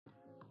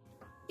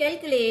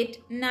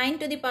Calculate 9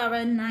 to the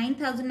power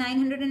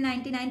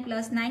 9999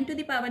 plus 9 to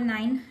the power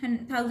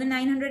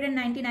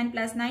 9999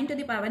 plus 9 to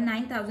the power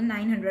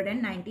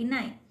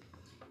 9999.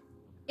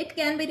 It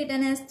can be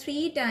written as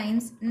 3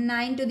 times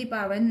 9 to the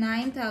power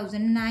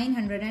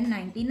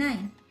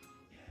 9999.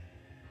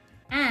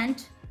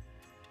 And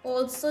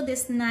also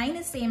this 9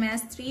 is same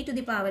as 3 to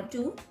the power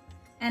 2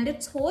 and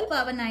its whole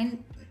power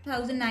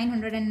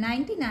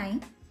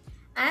 9999.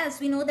 As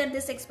we know that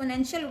this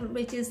exponential,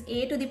 which is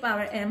a to the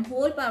power m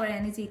whole power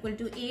n, is equal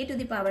to a to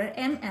the power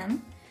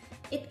mm,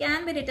 it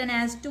can be written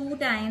as 2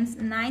 times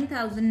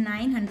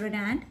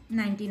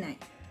 9999.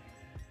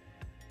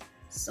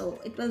 So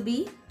it will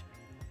be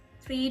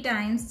 3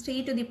 times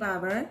 3 to the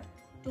power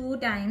 2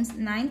 times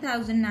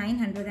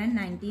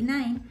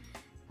 9999.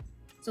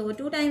 So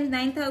 2 times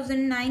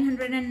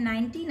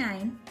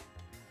 9999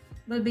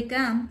 will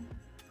become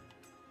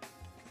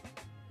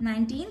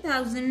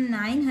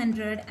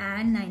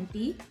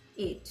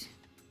 19,998.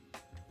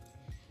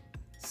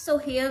 So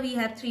here we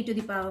have 3 to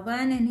the power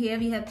 1 and here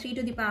we have 3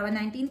 to the power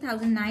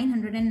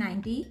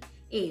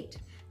 19,998.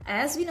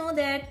 As we know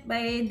that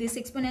by this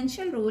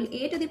exponential rule,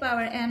 a to the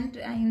power m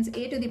times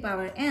a to the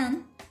power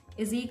n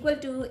is equal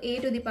to a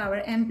to the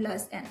power m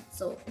plus n.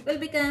 So it will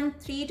become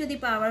 3 to the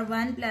power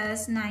 1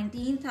 plus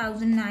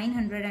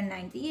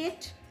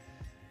 19,998,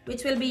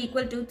 which will be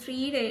equal to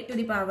 3 to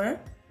the power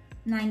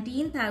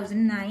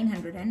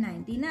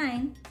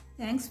 19,999.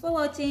 Thanks for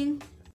watching.